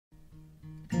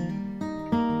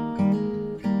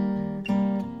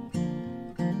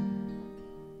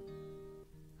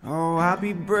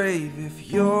be brave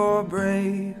if you're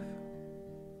brave.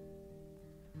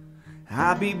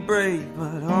 I'll be brave,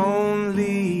 but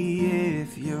only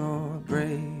if you're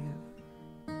brave.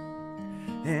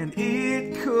 And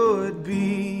it could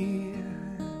be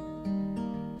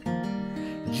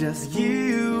just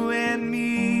you and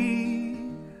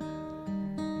me.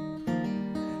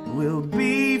 We'll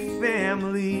be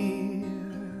family.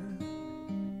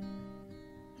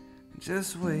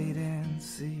 Just wait and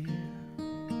see.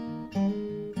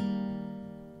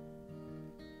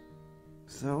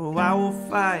 So I will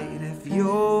fight if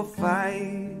you'll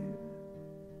fight.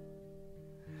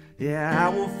 Yeah, I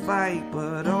will fight,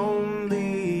 but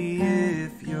only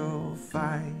if you'll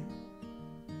fight.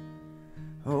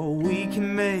 Oh, we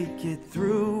can make it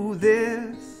through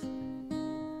this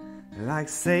like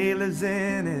sailors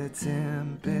in a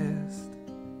tempest.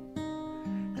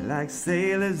 Like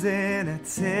sailors in a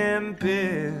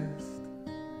tempest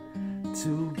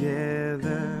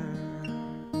together.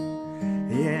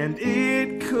 And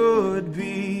it could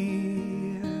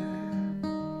be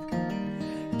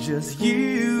just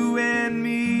you and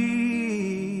me.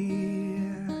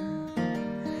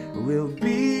 We'll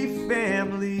be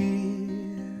family.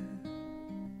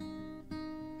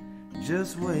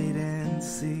 Just wait and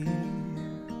see.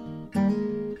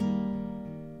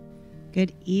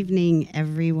 Good evening,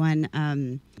 everyone.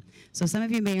 So some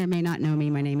of you may or may not know me.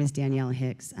 My name is Danielle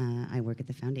Hicks. I work at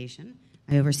the Foundation.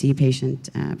 I oversee patient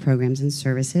programs and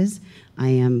services. I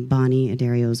am Bonnie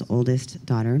Adario's oldest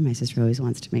daughter. My sister always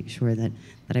wants to make sure that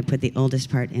I put the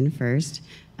oldest part in first.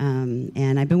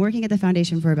 And I've been working at the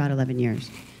Foundation for about 11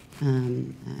 years.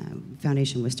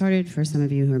 Foundation was started, for some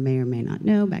of you who may or may not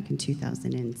know, back in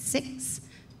 2006,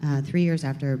 3 years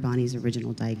after Bonnie's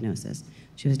original diagnosis.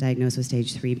 She was diagnosed with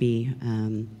stage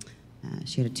 3B.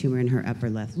 She had a tumor in her upper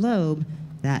left lobe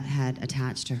that had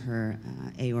attached to her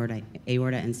aorta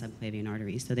and subclavian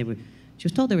arteries. So she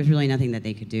was told there was really nothing that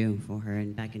they could do for her,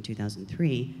 and back in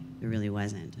 2003, there really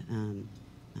wasn't.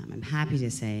 I'm happy to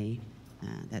say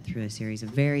that through a series of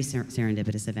very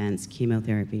serendipitous events,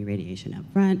 chemotherapy, radiation up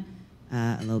front,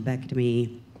 a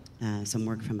lobectomy, some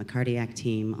work from a cardiac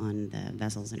team on the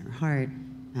vessels in her heart,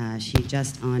 she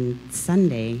just on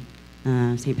Sunday,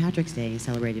 St. Patrick's Day,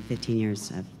 celebrated 15 years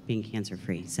of being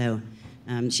cancer-free. So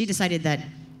she decided that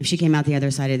if she came out the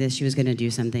other side of this, she was going to do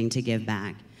something to give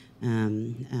back.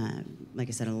 Like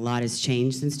I said, a lot has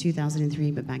changed since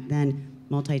 2003, but back then,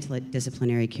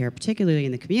 multidisciplinary care, particularly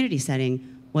in the community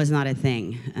setting, was not a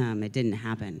thing. It didn't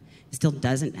happen. It still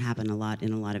doesn't happen a lot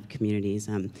in a lot of communities.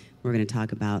 We're going to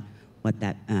talk about what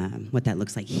that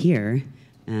looks like here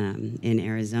in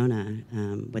Arizona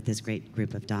with this great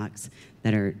group of docs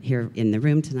that are here in the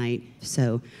room tonight.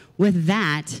 So with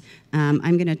that,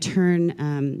 I'm going to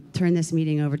turn this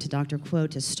meeting over to Dr. Quo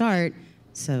to start.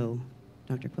 So,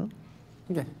 Dr. Quo?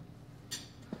 Okay.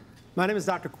 My name is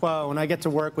Dr. Quo, and I get to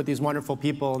work with these wonderful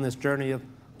people in this journey of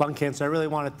lung cancer. I really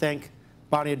want to thank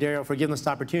Bonnie Adario for giving us the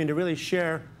opportunity to really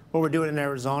share what we're doing in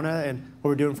Arizona and what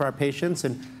we're doing for our patients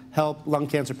and help lung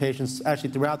cancer patients actually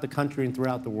throughout the country and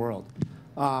throughout the world.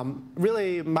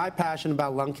 Really, my passion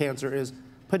about lung cancer is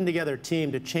putting together a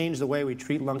team to change the way we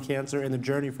treat lung cancer and the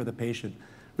journey for the patient.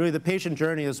 Really, the patient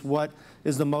journey is what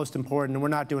is the most important, and we're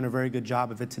not doing a very good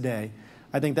job of it today.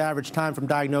 I think the average time from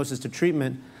diagnosis to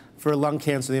treatment for lung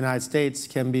cancer in the United States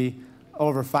can be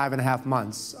over 5.5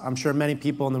 months. I'm sure many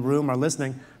people in the room are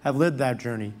listening have lived that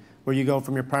journey, where you go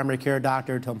from your primary care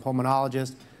doctor to a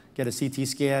pulmonologist, get a CT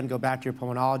scan, go back to your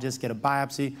pulmonologist, get a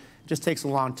biopsy. It just takes a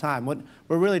long time. What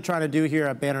we're really trying to do here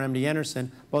at Banner MD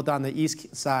Anderson, both on the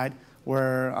east side,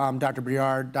 where Dr.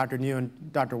 Briard, Dr. New,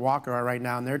 and Dr. Walker are right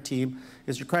now and their team,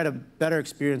 is to create a better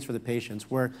experience for the patients,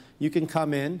 where you can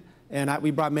come in, and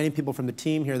we brought many people from the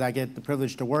team here that I get the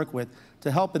privilege to work with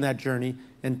to help in that journey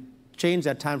and change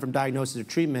that time from diagnosis to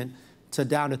treatment to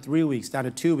down to 3 weeks, down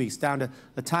to 2 weeks, down to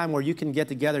a time where you can get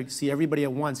together, see everybody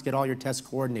at once, get all your tests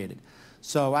coordinated.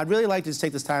 So I'd really like to just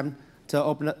take this time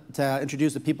to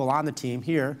introduce the people on the team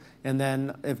here, and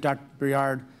then if Dr.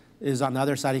 Briard is on the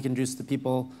other side, he can introduce the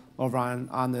people over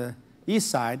on the east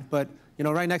side. But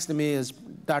right next to me is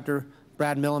Dr.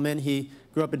 Brad Milliman. He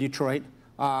grew up in Detroit,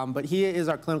 but he is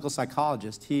our clinical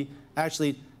psychologist.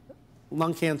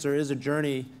 Lung cancer is a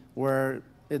journey where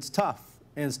it's tough,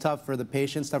 and it's tough for the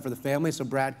patients, tough for the family, so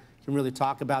Brad can really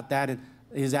talk about that, and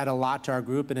he's added a lot to our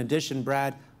group. In addition,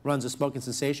 Brad runs a smoking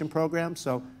cessation program,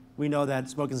 so we know that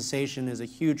smoking cessation is a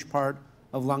huge part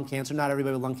of lung cancer. Not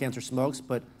everybody with lung cancer smokes,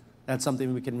 but that's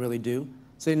something we can really do.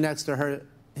 Sitting next to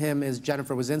him is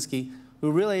Jennifer Wazinski,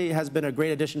 who really has been a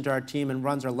great addition to our team and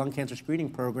runs our lung cancer screening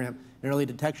program and early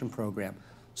detection program.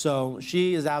 So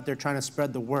she is out there trying to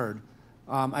spread the word.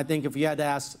 I think if you had to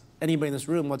ask anybody in this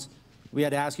room, we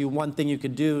had to ask you one thing you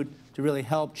could do to really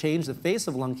help change the face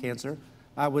of lung cancer,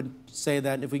 I would say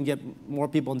that if we can get more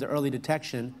people into early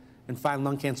detection and find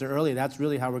lung cancer early, that's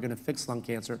really how we're going to fix lung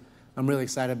cancer. I'm really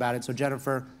excited about it. So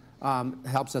Jennifer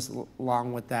helps us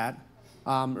along with that.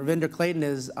 Ravinder Clayton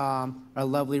is a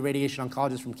lovely radiation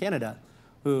oncologist from Canada,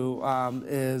 who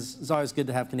it's always good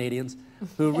to have Canadians,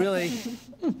 who really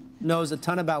knows a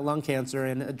ton about lung cancer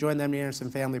and joined the MD Anderson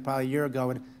family probably a year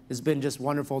ago and has been just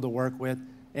wonderful to work with,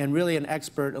 and really an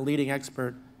expert, a leading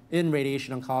expert in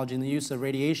radiation oncology and the use of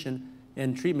radiation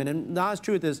in treatment. And the honest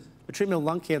truth is, the treatment of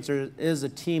lung cancer is a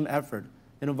team effort.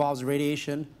 It involves a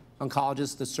radiation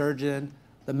oncologist, the surgeon,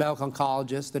 the medical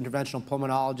oncologist, the interventional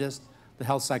pulmonologist, the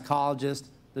health psychologist,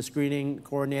 the screening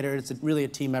coordinator. It's really a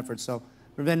team effort. So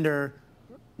Ravinder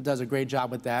does a great job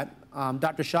with that.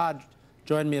 Dr. Shah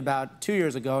joined me about 2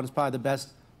 years ago, and it's probably the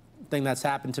best thing that's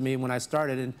happened to me when I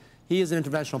started. And he is an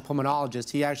interventional pulmonologist.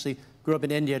 He actually grew up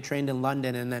in India, trained in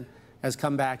London, and then has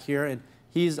come back here. And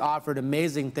he's offered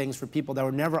amazing things for people that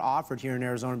were never offered here in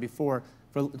Arizona before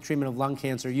for the treatment of lung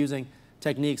cancer using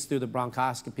techniques through the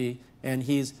bronchoscopy. And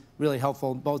he's really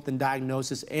helpful both in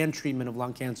diagnosis and treatment of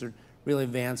lung cancer, really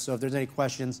advanced. So if there's any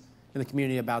questions in the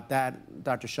community about that,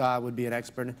 Dr. Shah would be an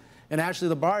expert. And Ashley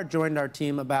Labarre joined our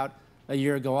team about a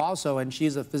year ago also, and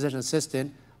she's a physician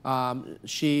assistant.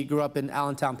 She grew up in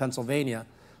Allentown, Pennsylvania.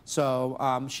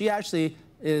 So she actually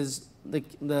is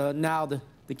now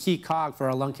the key cog for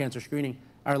our lung cancer screening,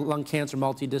 our lung cancer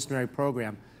multidisciplinary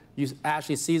program.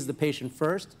 Ashley sees the patient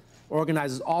first,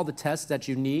 organizes all the tests that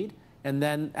you need, and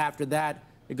then after that,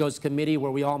 it goes to committee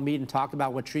where we all meet and talk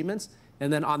about what treatments.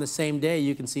 And then on the same day,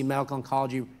 you can see medical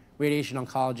oncology, radiation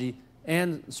oncology,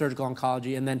 and surgical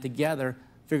oncology, and then together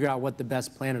figure out what the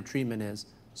best plan of treatment is.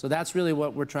 So that's really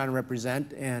what we're trying to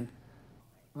represent. And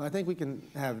I think we can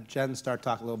have Jen start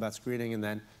talking a little about screening and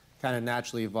then kind of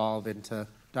naturally evolve into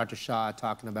Dr. Shah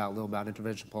talking about a little about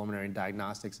interventional pulmonary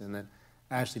diagnostics, and then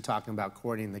Ashley talking about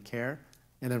coordinating the care.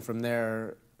 And then from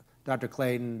there, Dr.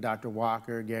 Clayton, Dr.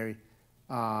 Walker, Gary,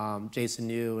 Jason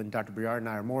New, and Dr. Briard and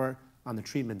I are more on the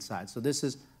treatment side. So this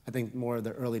is, I think, more of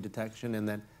the early detection, and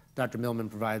then Dr. Millman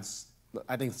provides,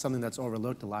 I think, something that's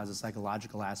overlooked a lot is the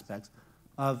psychological aspects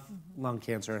of lung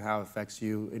cancer and how it affects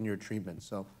you in your treatment.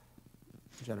 So,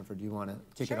 Jennifer, do you want to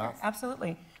kick it off?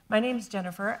 Absolutely. My name is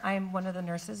Jennifer. I'm one of the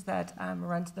nurses that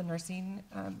runs the nursing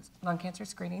lung cancer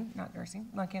screening, not nursing,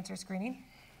 lung cancer screening.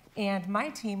 And my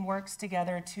team works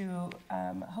together to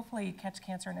hopefully catch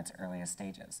cancer in its earliest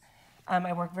stages.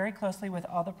 I work very closely with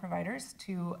all the providers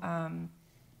to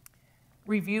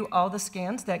review all the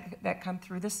scans that come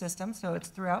through the system, so it's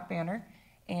throughout Banner.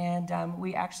 And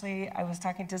we actually, I was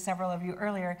talking to several of you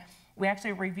earlier, we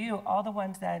actually review all the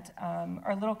ones that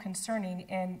are a little concerning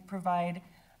and provide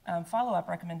follow-up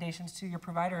recommendations to your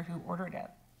provider who ordered it.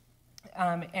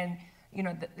 And you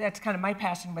know, that's kind of my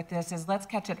passion with this is let's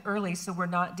catch it early so we're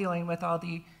not dealing with all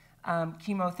the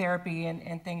chemotherapy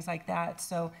and things like that.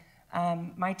 So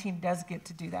my team does get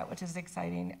to do that, which is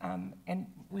exciting. And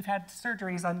we've had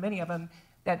surgeries on many of them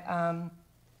that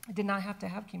did not have to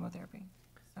have chemotherapy.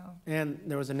 So. And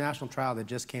there was a national trial that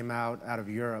just came out of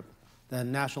Europe. The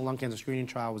National Lung Cancer Screening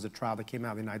Trial was a trial that came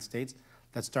out of the United States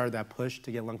that started that push to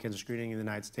get lung cancer screening in the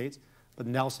United States. But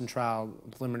the Nelson trial,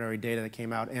 preliminary data that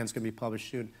came out, and it's going to be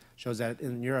published soon, shows that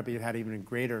in Europe it had even a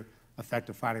greater effect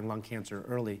of finding lung cancer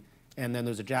early. And then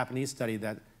there's a Japanese study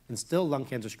that instilled lung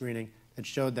cancer screening that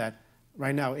showed that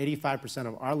right now 85%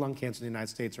 of our lung cancer in the United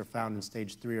States are found in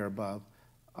stage 3 or above.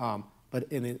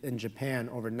 But in Japan,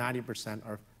 over 90%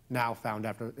 are now found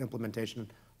after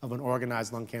implementation of an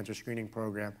organized lung cancer screening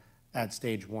program at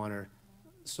stage 1.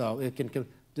 So it can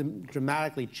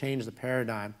dramatically change the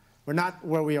paradigm. We're not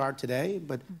where we are today,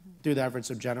 but through the efforts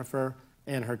of Jennifer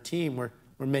and her team, we're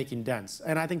making dents.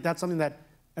 And I think that's something that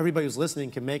everybody who's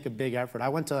listening can make a big effort. I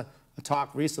went to a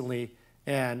talk recently,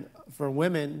 and for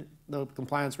women, the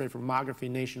compliance rate for mammography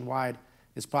nationwide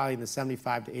is probably in the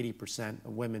 75 to 80%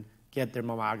 of women get their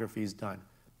mammographies done,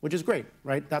 which is great,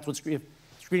 right? That's what screening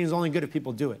is only good if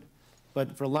people do it.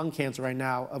 But for lung cancer right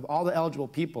now, of all the eligible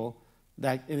people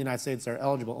that in the United States are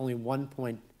eligible, only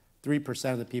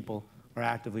 1.3% of the people are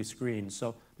actively screened.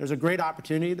 So there's a great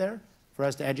opportunity there for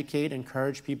us to educate,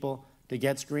 encourage people to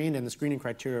get screened, and the screening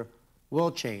criteria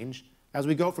will change. As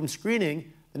we go from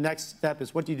screening, the next step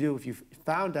is what do you do if you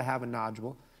found to have a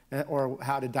nodule, or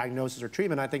how to diagnose or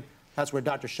treatment. I think that's where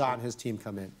Dr. Shah and his team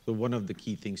come in. So one of the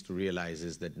key things to realize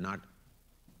is that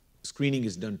screening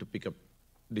is done to pick up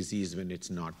disease when it's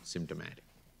not symptomatic,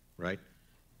 right?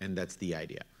 And that's the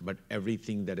idea. But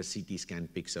everything that a CT scan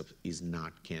picks up is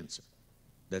not cancer.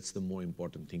 That's the more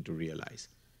important thing to realize.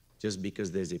 Just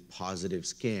because there's a positive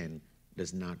scan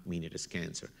does not mean it is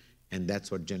cancer. And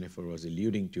that's what Jennifer was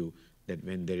alluding to, that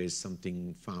when there is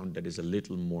something found that is a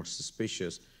little more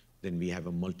suspicious, then we have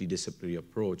a multidisciplinary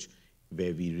approach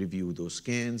where we review those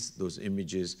scans, those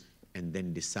images, and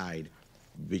then decide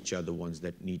which are the ones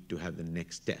that need to have the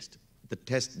next test. The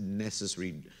test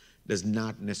does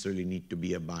not necessarily need to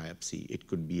be a biopsy. It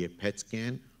could be a PET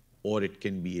scan, or it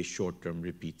can be a short-term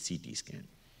repeat CT scan.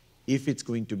 If it's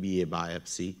going to be a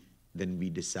biopsy, then we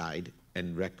decide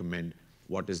and recommend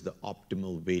what is the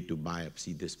optimal way to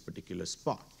biopsy this particular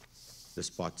spot. The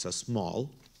spots are small,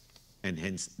 and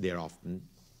hence they're often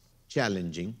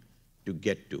challenging to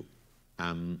get to.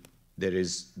 There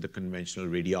is the conventional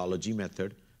radiology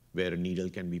method, where a needle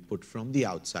can be put from the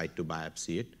outside to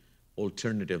biopsy it.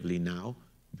 Alternatively now,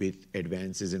 with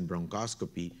advances in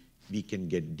bronchoscopy, we can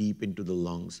get deep into the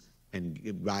lungs and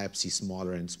biopsy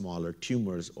smaller and smaller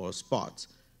tumors or spots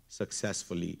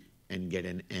successfully and get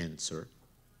an answer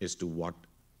as to what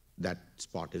that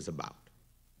spot is about.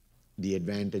 The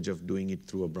advantage of doing it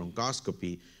through a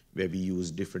bronchoscopy, where we use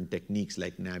different techniques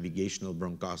like navigational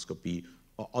bronchoscopy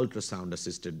or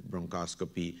ultrasound-assisted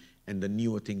bronchoscopy, and the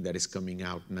newer thing that is coming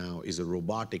out now is a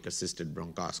robotic-assisted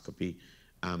bronchoscopy.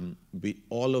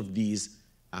 All of these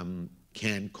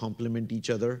can complement each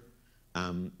other.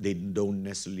 They don't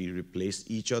necessarily replace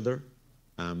each other,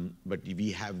 but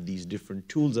we have these different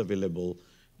tools available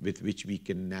with which we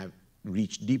can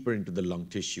reach deeper into the lung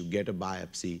tissue, get a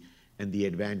biopsy, and the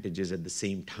advantage is at the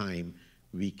same time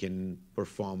we can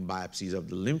perform biopsies of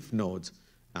the lymph nodes,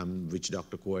 which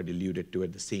Dr. Coed alluded to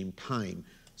at the same time.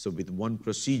 So with one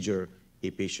procedure, a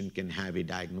patient can have a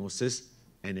diagnosis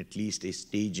and at least a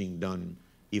staging done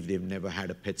if they've never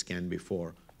had a PET scan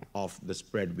before of the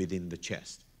spread within the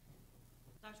chest.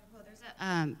 Dr.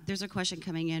 Coe, there's a question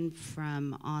coming in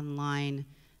from online,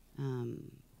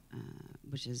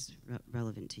 which is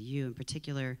relevant to you in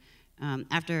particular.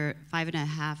 After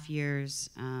 5.5 years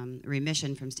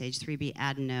remission from stage 3B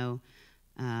adeno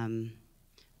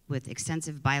with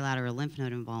extensive bilateral lymph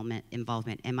node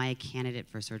involvement, am I a candidate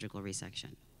for surgical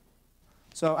resection?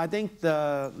 So I think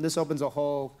this opens a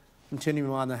whole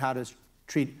continuum on how to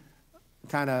treat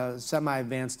kind of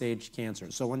semi-advanced stage cancer.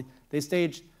 So when they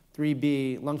stage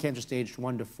 3B, lung cancer staged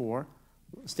 1 to 4,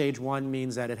 stage 1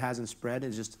 means that it hasn't spread,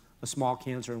 it's just a small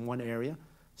cancer in one area.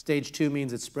 Stage 2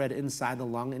 means it's spread inside the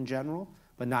lung in general,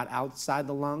 but not outside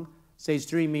the lung. Stage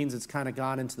 3 means it's kind of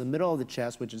gone into the middle of the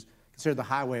chest, which is considered the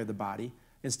highway of the body.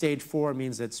 And stage 4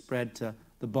 means it's spread to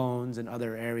the bones and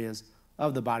other areas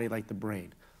of the body, like the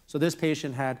brain. So this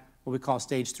patient had what we call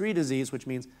stage 3 disease, which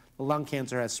means the lung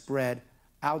cancer has spread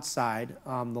outside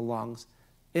the lungs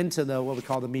into what we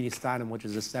call the mediastinum, which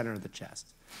is the center of the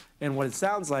chest. And what it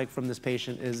sounds like from this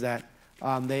patient is that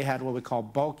they had what we call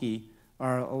bulky,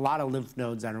 or a lot of lymph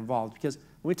nodes that are involved. Because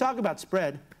when we talk about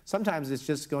spread, sometimes it's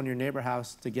just going to your neighbor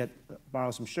house to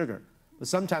borrow some sugar. But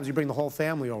sometimes you bring the whole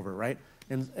family over, right?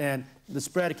 And the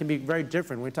spread can be very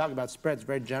different. When we talk about spread, it's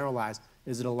very generalized.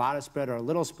 Is it a lot of spread or a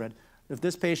little spread? If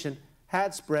this patient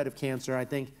had spread of cancer, I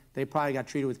think they probably got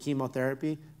treated with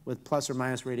chemotherapy with plus or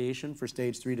minus radiation for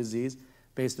stage 3 disease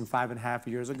based on 5.5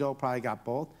 years ago, probably got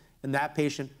both. And that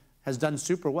patient has done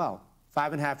super well.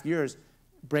 5.5 years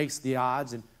breaks the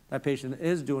odds, and that patient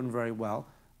is doing very well.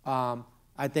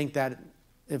 I think that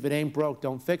if it ain't broke,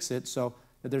 don't fix it. So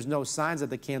if there's no signs that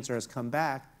the cancer has come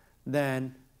back,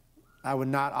 then I would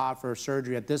not offer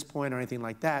surgery at this point or anything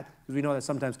like that, because we know that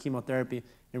sometimes chemotherapy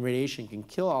and radiation can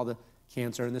kill all the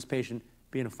cancer, and this patient,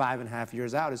 being 5.5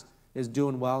 years out, is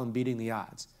doing well and beating the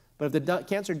odds. But if the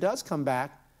cancer does come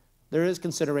back, there is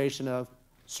consideration of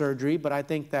surgery, but I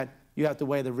think that you have to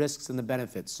weigh the risks and the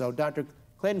benefits. So Dr.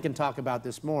 Clayton can talk about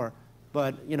this more,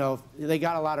 but you know, they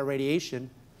got a lot of radiation.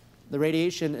 The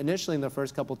radiation initially in the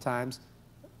first couple times,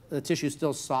 the tissue is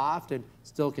still soft and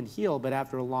still can heal, but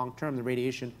after a long term, the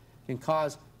radiation can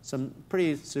cause some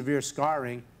pretty severe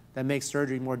scarring that makes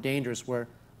surgery more dangerous, where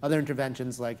other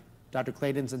interventions like Dr.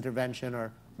 Clayton's intervention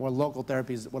or more local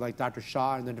therapies like Dr.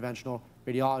 Shaw and the interventional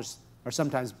radiologists are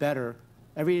sometimes better.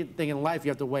 Everything in life, you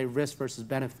have to weigh risk versus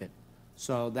benefit.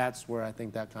 So that's where I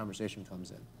think that conversation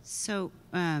comes in. So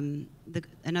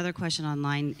another question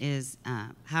online is,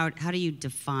 how do you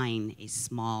define a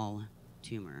small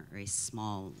tumor or a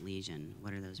small lesion?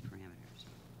 What are those parameters?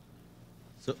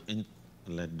 So I'll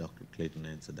let Dr. Clayton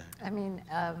answer that. I mean,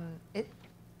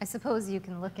 I suppose you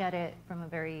can look at it from a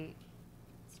very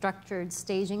structured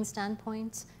staging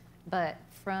standpoint, but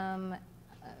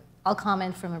I'll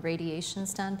comment from a radiation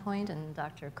standpoint, and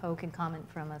Dr. Coe can comment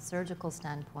from a surgical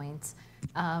standpoint.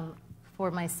 For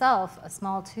myself, a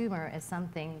small tumor is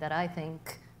something that I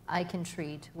think I can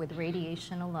treat with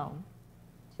radiation alone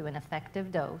to an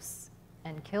effective dose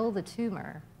and kill the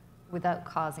tumor without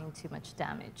causing too much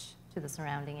damage to the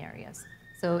surrounding areas.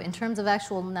 So in terms of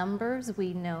actual numbers,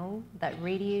 we know that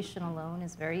radiation alone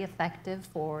is very effective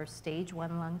for stage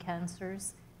 1 lung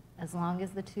cancers, as long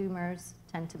as the tumors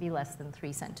tend to be less than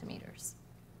 3 centimeters.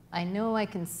 I know I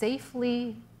can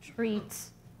safely treat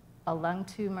a lung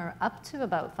tumor up to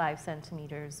about 5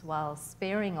 centimeters while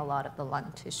sparing a lot of the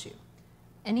lung tissue.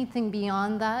 Anything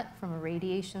beyond that, from a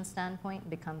radiation standpoint,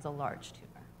 becomes a large tumor.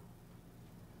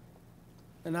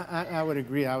 And I would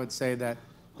agree. I would say that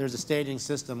there's a staging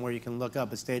system where you can look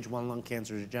up. A stage 1 lung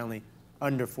cancer is generally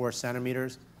under 4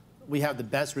 centimeters. We have the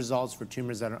best results for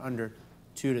tumors that are under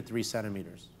 2 to 3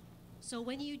 centimeters. So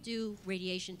when you do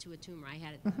radiation to a tumor, I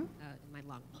had it in my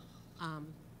lung,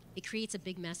 it creates a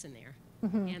big mess in there.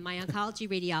 And my oncology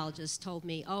radiologist told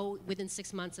me, oh, within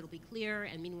 6 months it'll be clear,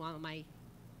 and meanwhile my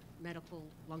medical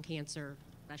lung cancer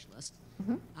specialist,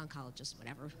 oncologist,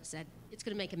 whatever, said it's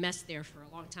going to make a mess there for a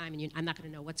long time, and I'm not going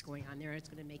to know what's going on there. It's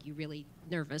going to make you really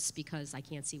nervous because I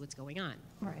can't see what's going on.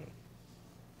 Right.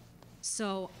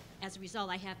 So as a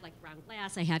result, I have like ground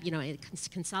glass. I have,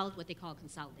 what they call a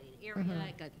consolidated area.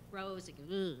 It got grows. It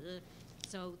goes,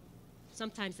 so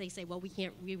sometimes they say, well,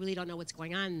 we really don't know what's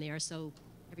going on there. So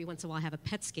every once in a while, I have a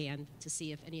PET scan to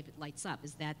see if any of it lights up.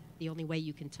 Is that the only way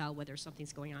you can tell whether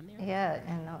something's going on there? Yeah,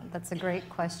 and that's a great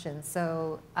question.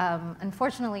 So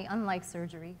unfortunately, unlike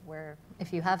surgery, where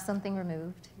if you have something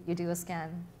removed, you do a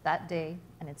scan that day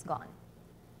and it's gone.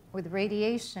 With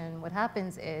radiation, what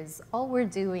happens is all we're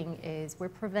doing is we're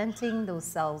preventing those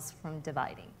cells from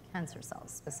dividing, cancer cells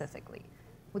specifically.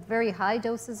 With very high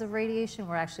doses of radiation,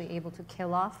 we're actually able to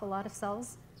kill off a lot of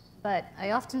cells. But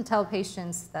I often tell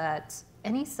patients that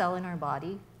any cell in our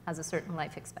body has a certain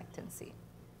life expectancy.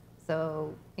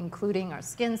 So including our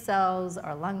skin cells,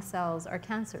 our lung cells, our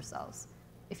cancer cells.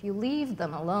 If you leave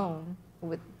them alone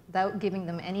without giving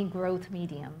them any growth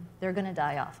medium, they're going to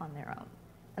die off on their own.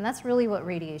 And that's really what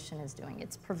radiation is doing.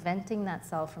 It's preventing that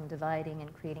cell from dividing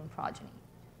and creating progeny.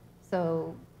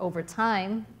 So over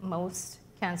time, most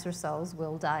cancer cells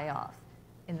will die off.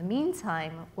 In the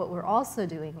meantime, what we're also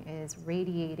doing is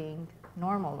radiating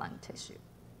normal lung tissue.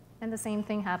 And the same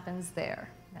thing happens there.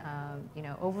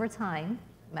 Over time,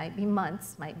 might be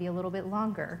months, might be a little bit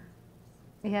longer.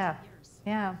 Yeah,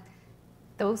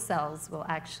 those cells will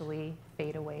actually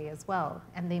fade away as well,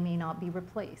 and they may not be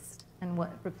replaced. And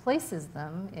what replaces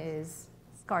them is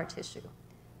scar tissue.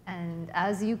 And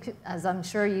as I'm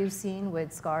sure you've seen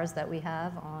with scars that we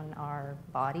have on our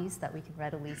bodies that we can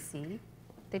readily see,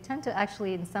 they tend to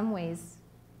actually, in some ways,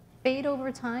 fade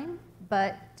over time,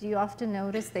 but do you often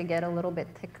notice they get a little bit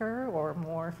thicker or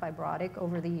more fibrotic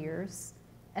over the years?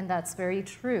 And that's very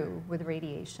true with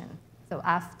radiation. So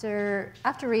after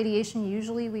radiation,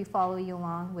 usually we follow you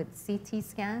along with CT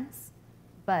scans,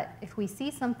 but if we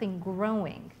see something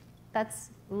growing, that's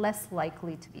less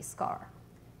likely to be scar.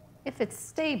 If it's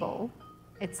stable,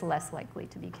 it's less likely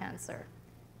to be cancer.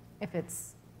 If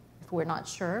we're not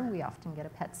sure, we often get a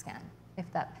PET scan.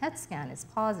 If that PET scan is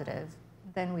positive,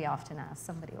 then we often ask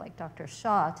somebody like Dr.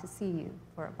 Shah to see you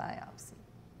for a biopsy.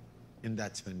 And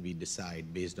that's when we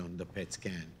decide, based on the PET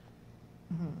scan,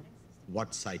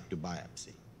 what site to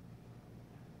biopsy.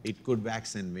 It could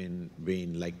wax and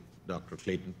wane, like Dr.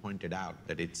 Clayton pointed out,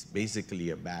 that it's basically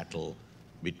a battle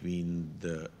between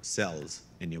the cells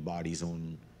and your body's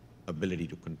own ability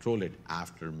to control it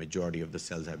after a majority of the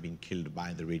cells have been killed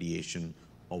by the radiation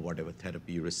or whatever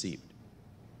therapy you received.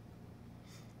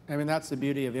 I mean, that's the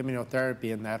beauty of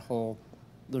immunotherapy and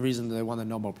the reason they won the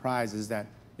Nobel Prize is that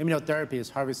immunotherapy is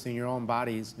harvesting your own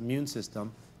body's immune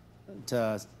system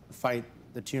to fight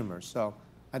the tumor. So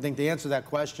I think the answer to that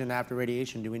question after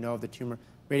radiation, do we know if the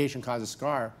radiation causes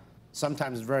scar?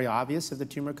 Sometimes it's very obvious if the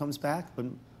tumor comes back, but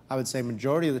I would say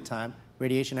majority of the time,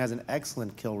 radiation has an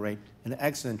excellent kill rate and an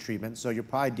excellent treatment, so you're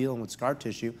probably dealing with scar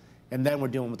tissue, and then we're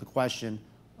dealing with the question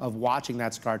of watching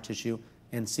that scar tissue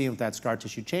and seeing if that scar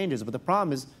tissue changes. But the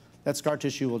problem is that scar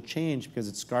tissue will change because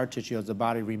it's scar tissue as the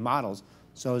body remodels.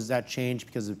 So is that change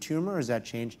because of tumor, or is that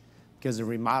change because of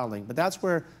remodeling? But that's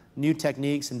where new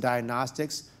techniques and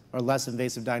diagnostics, or less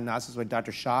invasive diagnostics like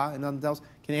Dr. Shah and others,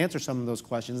 can answer some of those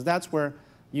questions. That's where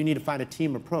you need to find a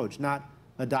team approach, not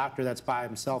a doctor that's by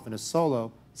himself in a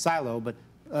silo, but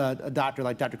a doctor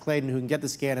like Dr. Clayton who can get the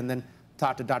scan and then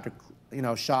talk to Dr.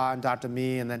 Shah and Dr.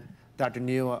 Me and then Dr.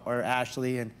 New or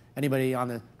Ashley and anybody on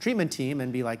the treatment team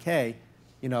and be like, hey,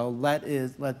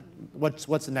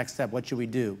 what's the next step? What should we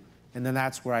do? And then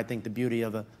that's where I think the beauty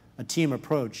of a team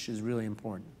approach is really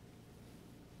important.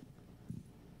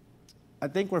 I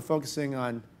think we're focusing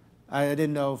on, I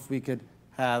didn't know if we could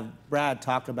have Brad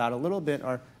talk about a little bit,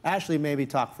 or Ashley maybe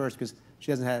talk first, because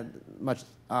she hasn't had much,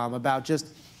 about just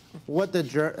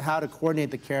how to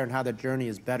coordinate the care and how the journey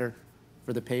is better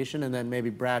for the patient. And then maybe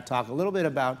Brad talk a little bit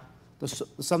about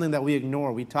something that we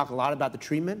ignore. We talk a lot about the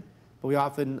treatment, but we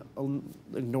often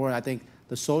ignore, I think,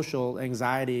 the social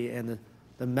anxiety and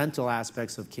the mental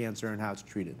aspects of cancer and how it's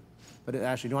treated. But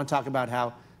Ashley, do you want to talk about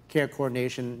how care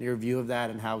coordination, your view of that,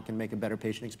 and how it can make a better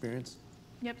patient experience?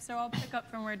 Yep, so I'll pick up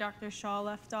from where Dr. Shaw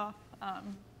left off.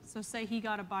 So say he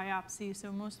got a biopsy,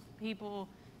 so most people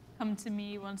come to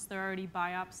me once they're already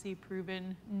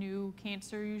biopsy-proven new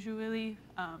cancer usually.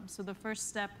 So the first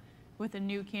step with a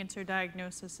new cancer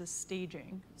diagnosis is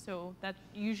staging. So that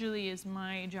usually is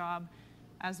my job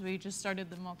as we just started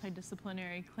the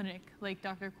multidisciplinary clinic. Like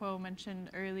Dr. Kuo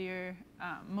mentioned earlier,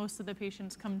 most of the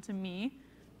patients come to me,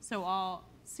 so I'll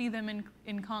see them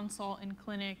in consult, in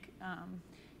clinic,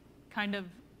 kind of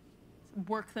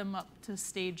work them up to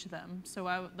stage them.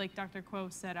 So like Dr.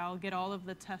 Kuo said, I'll get all of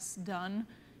the tests done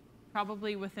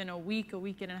probably within a week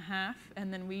and a half,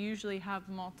 and then we usually have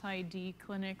multi-D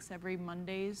clinics every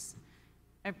Mondays.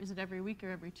 Is it every week or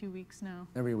every 2 weeks now?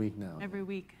 Every week now. Every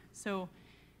week. So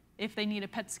if they need a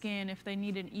PET scan, if they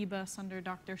need an EBUS under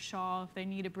Dr. Shaw, if they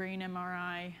need a brain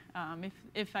MRI,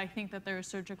 if I think that they're a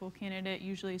surgical candidate,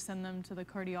 usually send them to the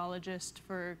cardiologist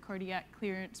for cardiac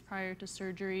clearance prior to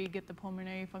surgery, get the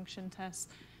pulmonary function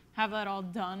test, have that all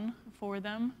done for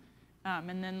them.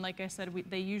 And then, like I said,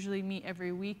 they usually meet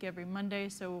every week, every Monday,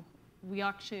 so we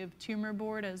actually have tumor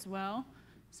board as well.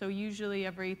 So usually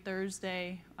every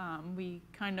Thursday, we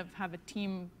kind of have a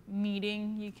team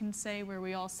meeting, you can say, where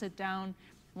we all sit down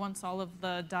once all of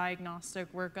the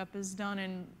diagnostic workup is done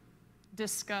and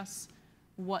discuss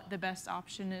what the best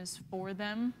option is for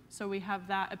them. So we have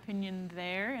that opinion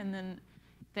there, and then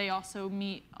they also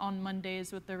meet on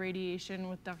Mondays with the radiation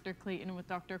with Dr. Clayton, with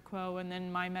Dr. Kuo, and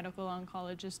then my medical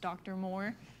oncologist, Dr.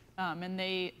 Moore, and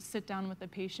they sit down with the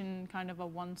patient in kind of a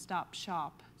one-stop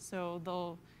shop. So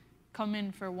they'll come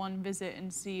in for one visit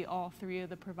and see all three of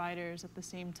the providers at the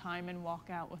same time and walk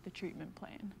out with a treatment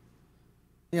plan.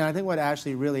 Yeah, I think what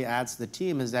Ashley really adds to the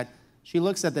team is that she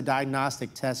looks at the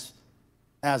diagnostic tests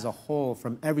as a whole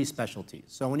from every specialty.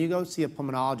 So when you go see a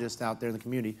pulmonologist out there in the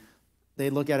community, they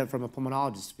look at it from a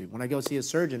pulmonologist's view. When I go see a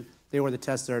surgeon, they order the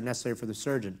tests that are necessary for the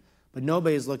surgeon. But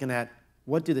nobody's looking at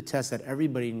what do the tests that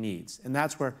everybody needs. And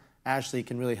that's where Ashley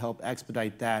can really help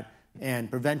expedite that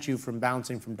and prevent you from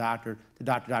bouncing from doctor to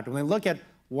doctor to doctor. When they look at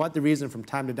what the reason from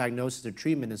time to diagnosis to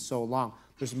treatment is so long,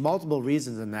 there's multiple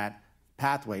reasons in that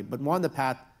pathway. But one of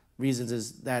the reasons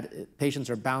is that patients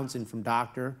are bouncing from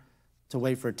doctor to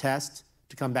wait for a test,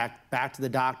 to come back to the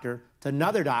doctor, to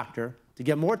another doctor, to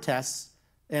get more tests,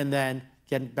 and then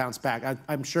get bounced back.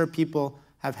 I'm sure people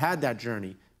have had that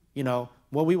journey. You know,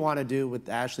 what we want to do with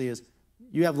Ashley is,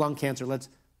 you have lung cancer, let's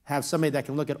have somebody that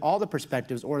can look at all the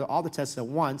perspectives or all the tests at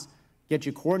once, get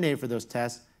you coordinated for those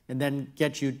tests, and then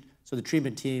get you so the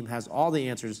treatment team has all the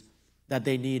answers that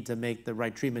they need to make the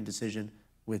right treatment decision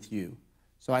with you.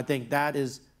 So I think that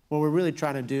is what we're really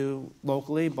trying to do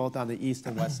locally, both on the east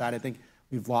and west side. I think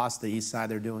we've lost the east side.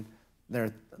 They're doing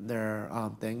their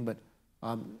thing, but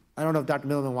I don't know if Dr.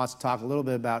 Milliman wants to talk a little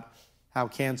bit about how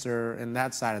cancer and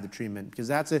that side of the treatment, because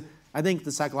I think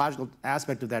the psychological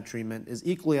aspect of that treatment is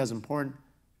equally as important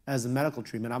as the medical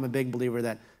treatment. I'm a big believer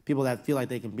that people that feel like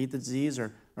they can beat the disease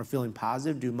or are feeling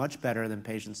positive do much better than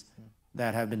patients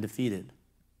that have been defeated.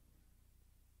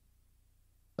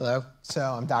 Hello, so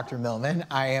I'm Dr. Millman.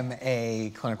 I am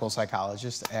a clinical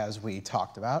psychologist, as we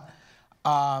talked about.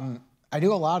 I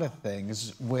do a lot of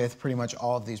things with pretty much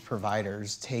all of these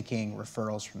providers, taking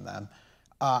referrals from them.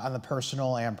 On the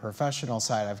personal and professional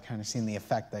side, I've kind of seen the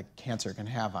effect that cancer can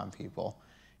have on people.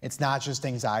 It's not just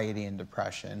anxiety and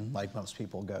depression like most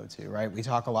people go to, right? We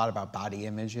talk a lot about body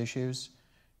image issues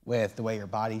with the way your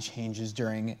body changes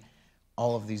during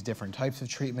all of these different types of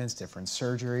treatments, different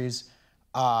surgeries.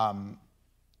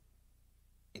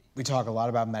 We talk a lot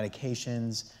about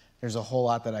medications. There's a whole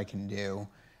lot that I can do.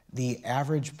 The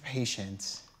average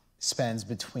patient spends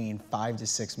between 5 to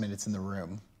 6 minutes in the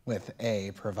room with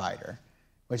a provider,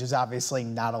 which is obviously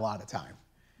not a lot of time.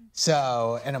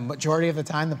 So, and a majority of the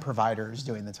time, the provider is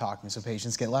doing the talking, so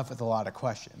patients get left with a lot of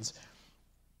questions,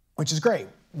 which is great,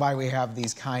 why we have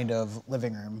these kind of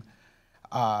living room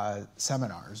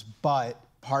seminars. But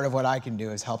part of what I can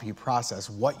do is help you process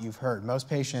what you've heard. Most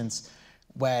patients,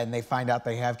 when they find out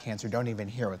they have cancer, don't even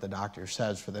hear what the doctor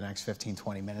says for the next 15,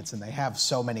 20 minutes, and they have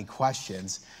so many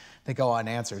questions that go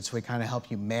unanswered. So we kind of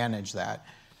help you manage that,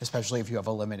 especially if you have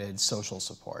a limited social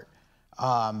support.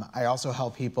 I also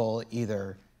help people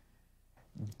either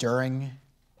during,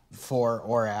 before,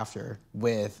 or after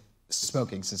with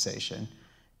smoking cessation.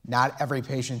 Not every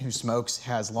patient who smokes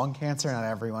has lung cancer, not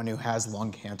everyone who has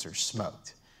lung cancer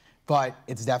smoked. But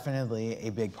it's definitely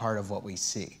a big part of what we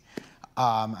see.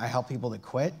 I help people to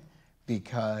quit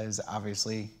because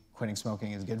obviously quitting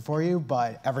smoking is good for you,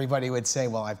 but everybody would say,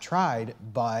 well, I've tried,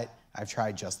 but I've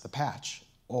tried just the patch,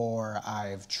 or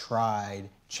I've tried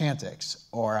Chantix,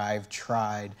 or I've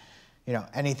tried,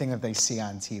 anything that they see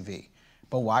on TV.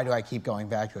 But why do I keep going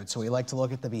back to it? So we like to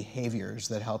look at the behaviors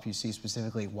that help you see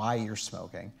specifically why you're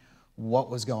smoking, what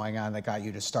was going on that got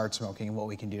you to start smoking, and what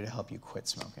we can do to help you quit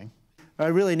smoking. I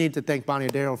really need to thank Bonnie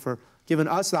Adero for giving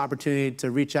us the opportunity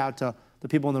to reach out to the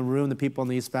people in the room, the people in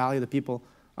the East Valley, the people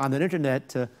on the internet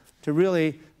to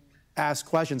really ask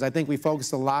questions. I think we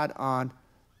focused a lot on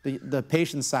the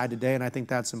patient side today, and I think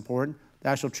that's important. The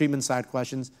actual treatment side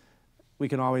questions we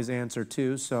can always answer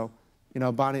too. So,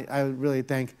 Bonnie, I really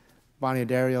thank Bonnie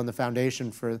Adero and the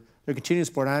foundation for their continued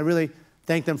support. And I really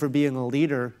thank them for being a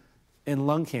leader in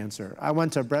lung cancer. I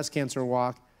went to a breast cancer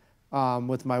walk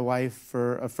with my wife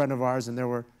for a friend of ours, and there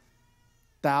were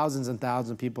thousands and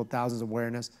thousands of people, thousands of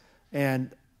awareness.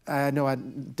 And I know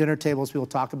at dinner tables people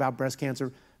talk about breast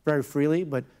cancer very freely,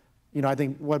 but I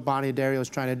think what Bonnie Adero is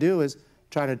trying to do is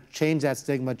try to change that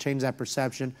stigma, change that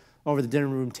perception. Over the dinner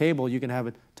room table, you can have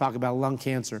it talk about lung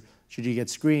cancer. Should you get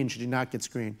screened? Should you not get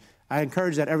screened? I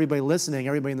encourage that everybody listening,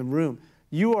 everybody in the room,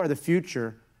 you are the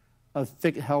future of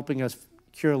helping us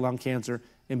cure lung cancer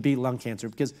and beat lung cancer,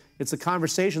 because it's the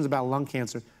conversations about lung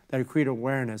cancer that create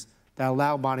awareness that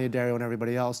allow Bonnie Adero and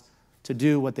everybody else to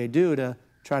do what they do to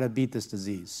try to beat this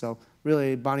disease. So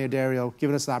really, Bonnie Adero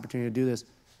giving us the opportunity to do this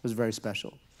was very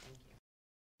special.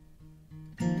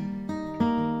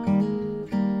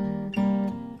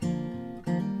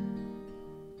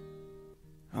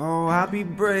 Oh, I'll be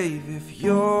brave if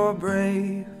you're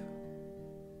brave.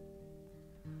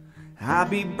 I'll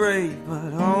be brave,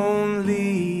 but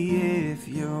only if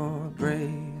you're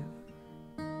brave.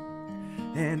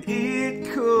 And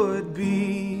it could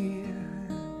be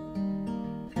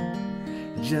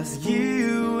just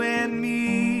you and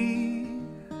me.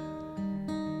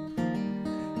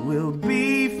 We'll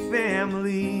be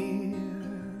family.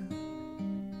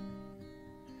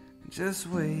 Just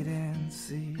wait and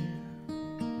see.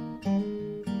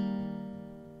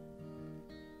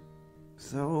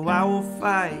 So I will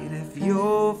fight if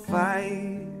you'll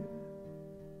fight.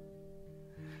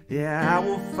 Yeah, I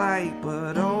will fight,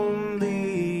 but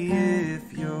only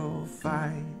if you'll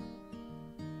fight.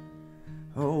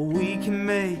 Oh, we can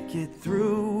make it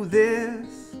through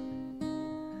this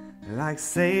like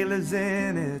sailors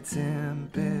in a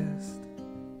tempest.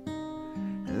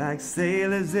 Like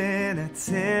sailors in a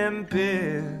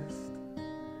tempest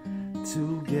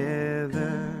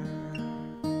together.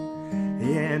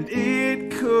 And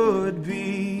it could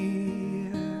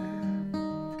be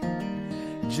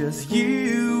just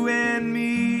you and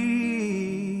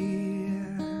me.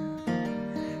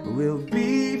 We'll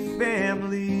be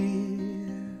family.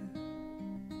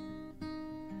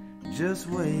 Just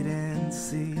wait and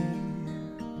see.